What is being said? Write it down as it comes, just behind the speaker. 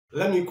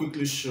Let me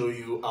quickly show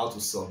you how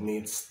to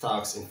submit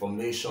tax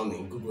information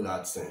in Google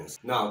Adsense.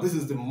 Now, this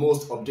is the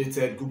most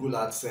updated Google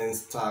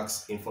Adsense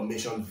tax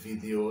information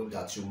video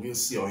that you will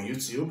see on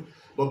YouTube.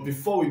 But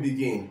before we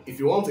begin, if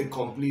you want a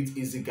complete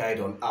easy guide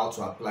on how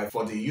to apply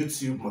for the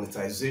YouTube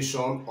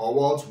monetization or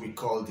what we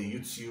call the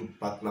YouTube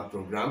partner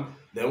program,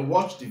 then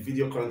watch the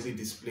video currently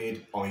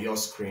displayed on your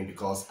screen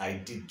because I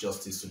did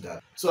justice to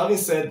that. So having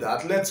said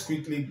that, let's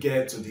quickly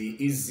get to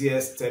the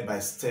easiest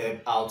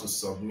step-by-step how to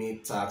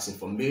submit tax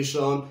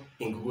information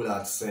in Google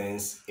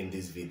AdSense in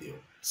this video.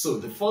 So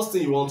the first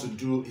thing you want to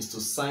do is to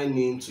sign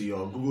in to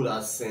your Google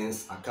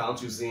AdSense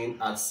account using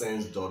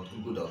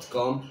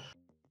adsense.google.com.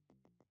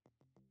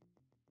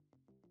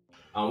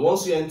 And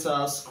once you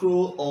enter,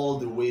 scroll all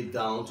the way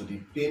down to the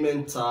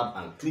payment tab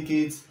and click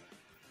it.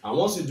 And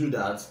once you do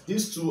that,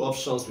 these two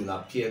options will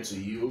appear to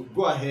you.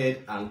 Go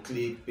ahead and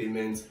click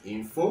payment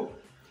info.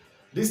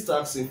 These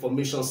tax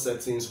information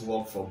settings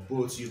work for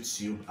both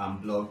YouTube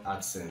and blog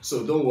AdSense.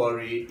 So don't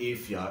worry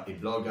if you are a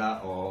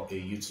blogger or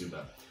a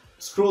YouTuber.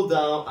 Scroll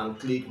down and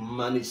click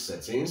manage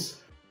settings.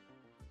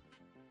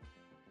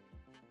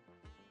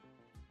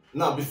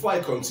 Now, before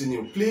I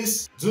continue,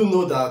 please do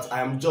know that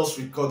I am just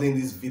recording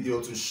this video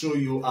to show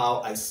you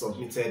how I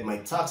submitted my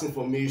tax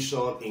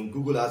information in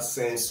Google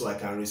AdSense so I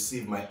can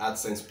receive my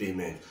AdSense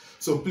payment.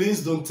 So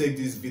please don't take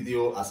this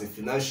video as a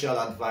financial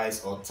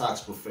advice or tax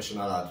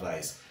professional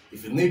advice.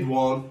 If you need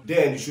one,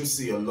 then you should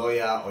see your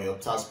lawyer or your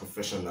tax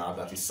professional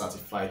that is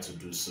certified to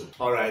do so.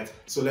 Alright,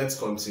 so let's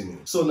continue.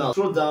 So now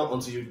scroll down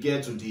until you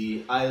get to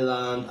the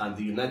Ireland and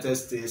the United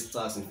States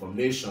tax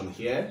information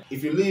here.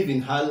 If you live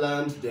in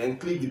Ireland, then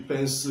click the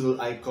pencil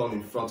icon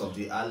in front of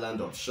the Ireland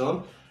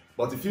option.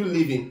 But if you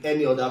live in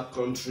any other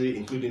country,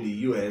 including the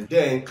US,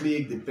 then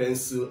click the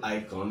pencil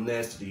icon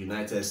next to the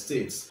United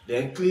States.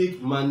 Then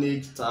click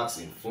Manage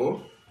Tax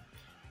Info.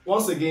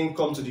 Once again,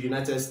 come to the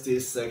United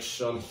States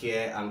section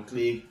here and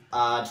click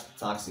Add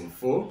Tax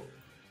Info.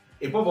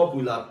 A pop-up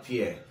will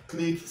appear.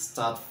 Click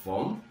Start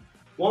Form.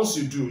 Once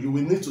you do, you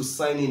will need to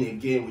sign in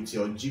again with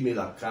your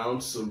Gmail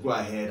account, so go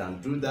ahead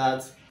and do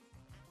that.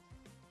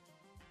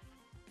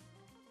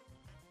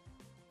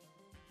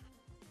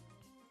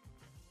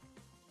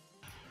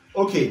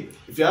 Okay,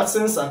 if your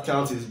AdSense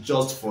account is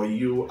just for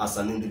you as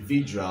an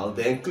individual,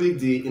 then click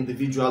the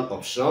individual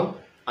option.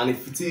 And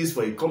if it is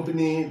for a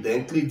company,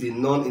 then click the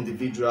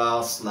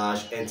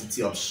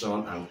non-individual/entity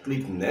option and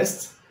click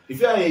next.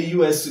 If you are a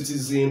US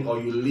citizen or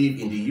you live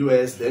in the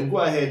US, then go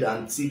ahead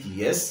and tick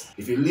yes.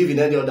 If you live in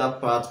any other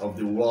part of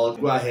the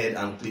world, go ahead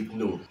and click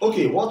no.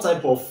 Okay, what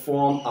type of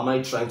form am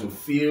I trying to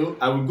fill?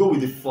 I will go with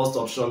the first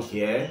option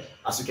here.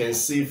 As you can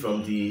see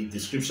from the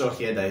description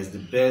here, that is the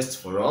best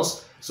for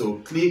us. So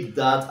click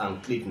that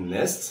and click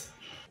next.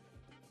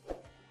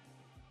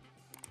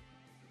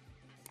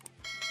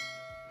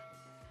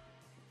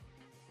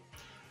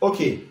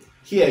 Okay,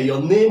 here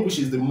your name, which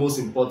is the most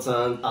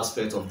important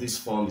aspect of this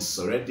form, is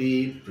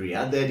already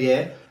pre-added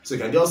here. So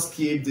you can just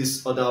skip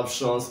these other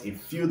options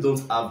if you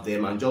don't have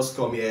them and just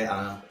come here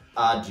and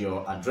add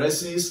your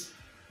addresses.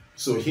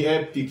 So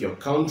here, pick your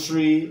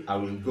country. I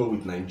will go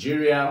with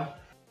Nigeria.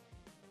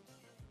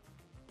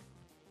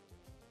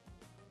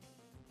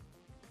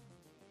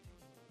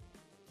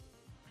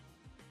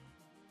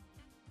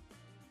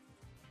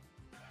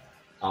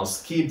 I'll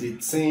skip the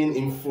TIN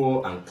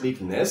info and click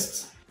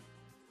next.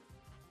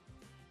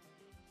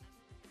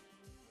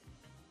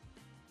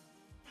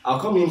 I'll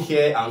come in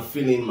here and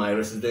fill in my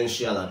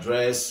residential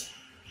address.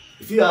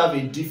 If you have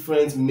a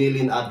different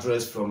mailing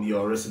address from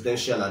your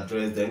residential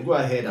address, then go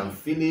ahead and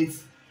fill it.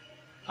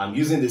 I'm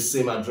using the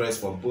same address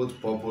for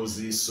both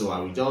purposes, so I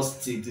will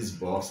just tick this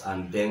box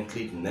and then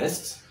click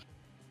next.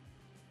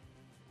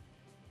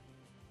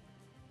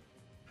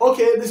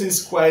 Okay, this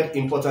is quite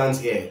important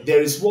here.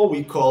 There is what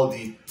we call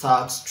the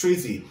tax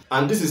treaty,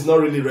 and this is not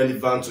really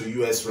relevant to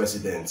US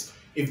residents.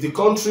 If the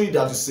country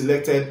that you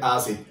selected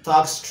has a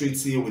tax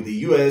treaty with the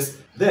US,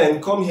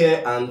 then come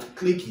here and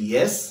click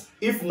yes.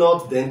 If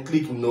not, then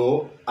click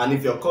no. And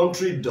if your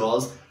country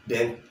does,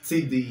 then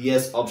tick the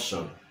yes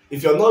option.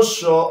 If you're not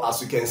sure,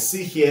 as you can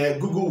see here,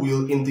 Google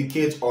will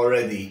indicate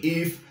already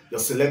if your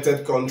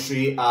selected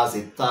country has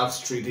a tax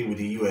treaty with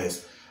the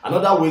US.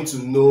 Another way to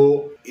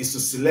know is to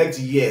select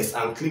yes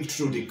and click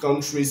through the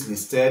countries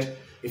listed.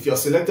 If your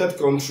selected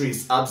country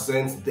is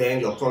absent,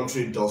 then your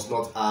country does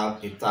not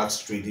have a tax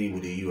treaty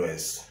with the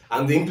US.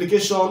 And the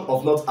implication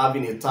of not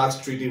having a tax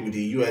treaty with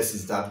the US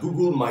is that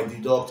Google might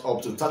deduct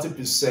up to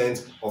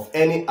 30% of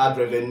any ad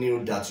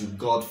revenue that you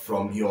got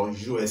from your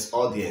US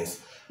audience.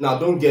 Now,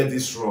 don't get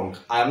this wrong.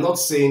 I am not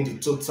saying the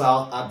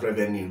total ad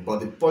revenue, but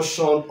the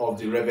portion of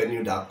the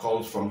revenue that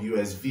comes from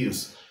US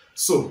views.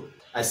 So,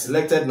 I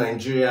selected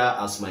Nigeria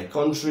as my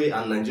country,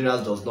 and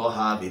Nigeria does not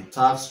have a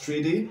tax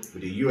treaty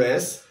with the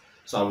US.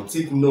 So I will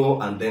tick no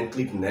and then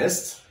click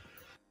next.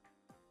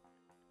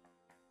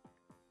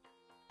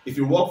 If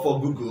you work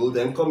for Google,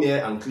 then come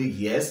here and click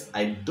yes.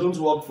 I don't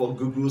work for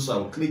Google, so I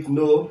will click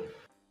no.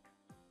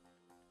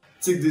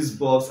 Tick this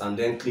box and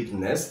then click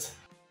next.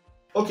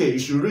 Okay, you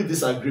should read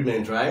this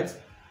agreement, right?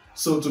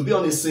 So to be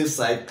on the safe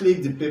side,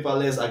 click the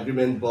paperless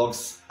agreement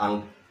box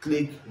and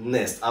click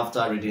next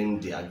after reading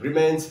the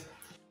agreement.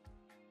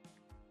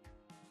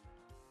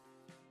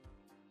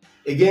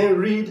 Again,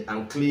 read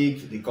and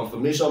click the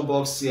confirmation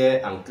box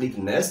here and click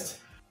next.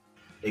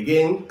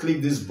 Again,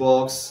 click this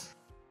box,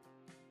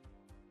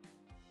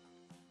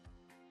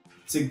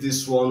 tick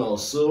this one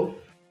also,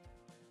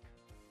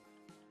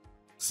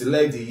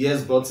 select the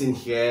yes button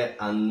here,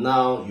 and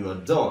now you are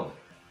done.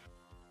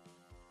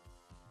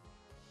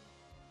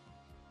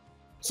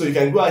 So you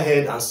can go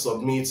ahead and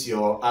submit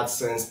your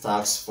AdSense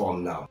tax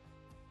form now.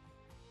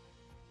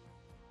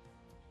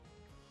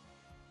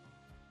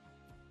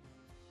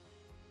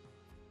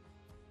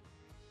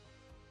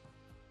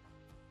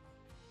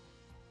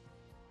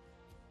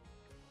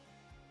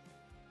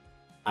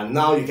 And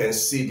now you can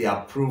see the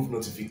approved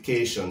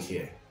notification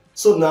here.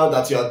 So now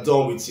that you are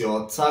done with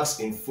your tax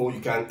info, you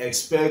can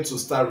expect to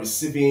start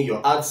receiving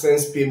your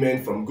AdSense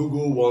payment from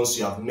Google once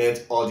you have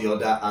met all the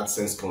other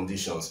AdSense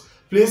conditions.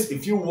 Please,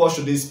 if you watch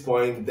to this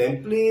point,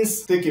 then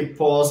please take a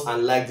pause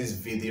and like this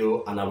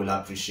video, and I will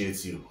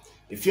appreciate you.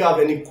 If you have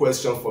any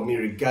question for me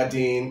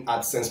regarding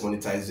AdSense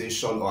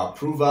monetization or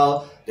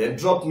approval, then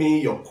drop me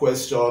your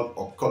question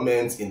or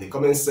comment in the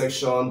comment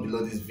section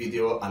below this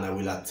video and I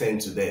will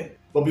attend to them.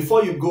 But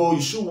before you go,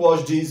 you should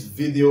watch this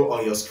video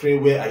on your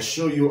screen where I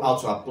show you how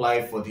to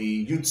apply for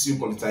the YouTube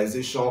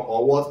monetization,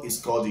 or what is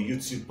called the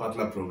YouTube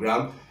Partner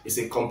Program. It's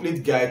a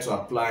complete guide to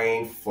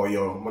applying for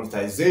your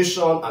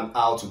monetization and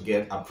how to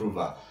get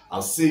approval.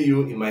 I'll see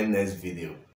you in my next video.